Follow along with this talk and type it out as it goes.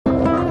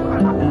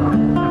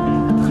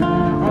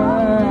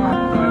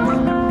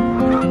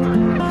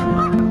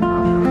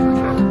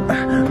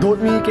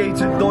给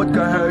着多个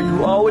her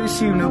you always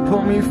seem to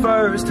put me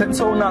first 天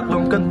抽นักล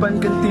งกันเป็น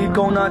กันตีโก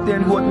นาเตีย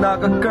นหัวหน้า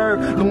กันเกิร์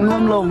ลงน้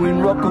ำ low in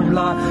rock กุมล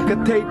ากระ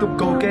เทยตุกโ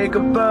กเก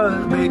กับเบิร์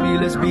baby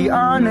let's be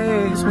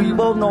honest we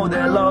both know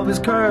that love is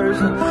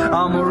cursed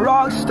I'm a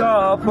rock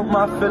star put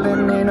my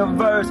feeling in a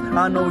verse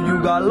I know you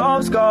got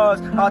love scars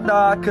I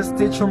thought I could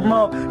stitch them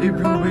up if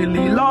you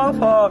really love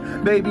her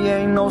baby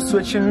ain't no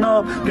switching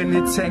up can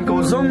it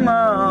tangles on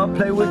my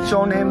play with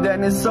your name then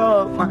it's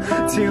up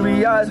teary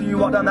eyes when you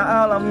walk down the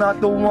aisle I'm not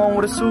the one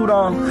with a suit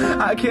on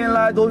I can't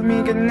lie those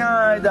meanกันง่า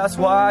ย that's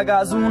why I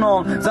got zoom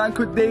on ฉัน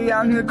คือได้ยั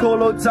งให้โค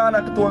โลจานะ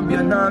กับตัวเบี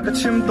ยนากับ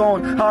ชิมตอน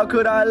how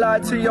could I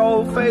lie to your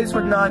face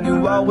when I knew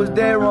I was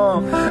there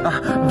wrong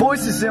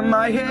voices in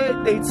my head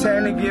they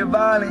tend to get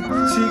violent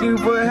seeking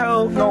for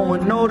help no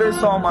one notice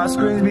all my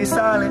screens be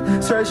silent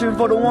searching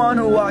for the one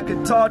who I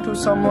could talk to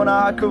someone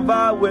I could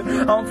vibe with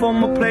I'm from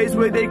a place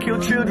where they kill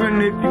children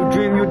if you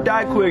dream you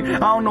die quick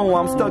I don't know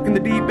I'm stuck in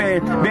the deep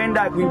end Van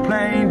Dyke we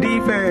playing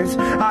defense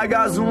I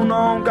got zoom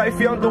on 该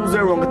feel those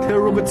zero 个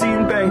terror 个 team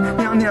bang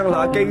娘娘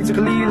啦给这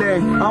个力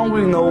量 I don't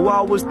really know what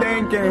I was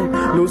thinking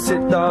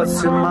lucid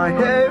thoughts in my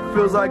head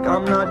feels like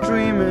I'm not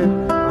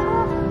dreaming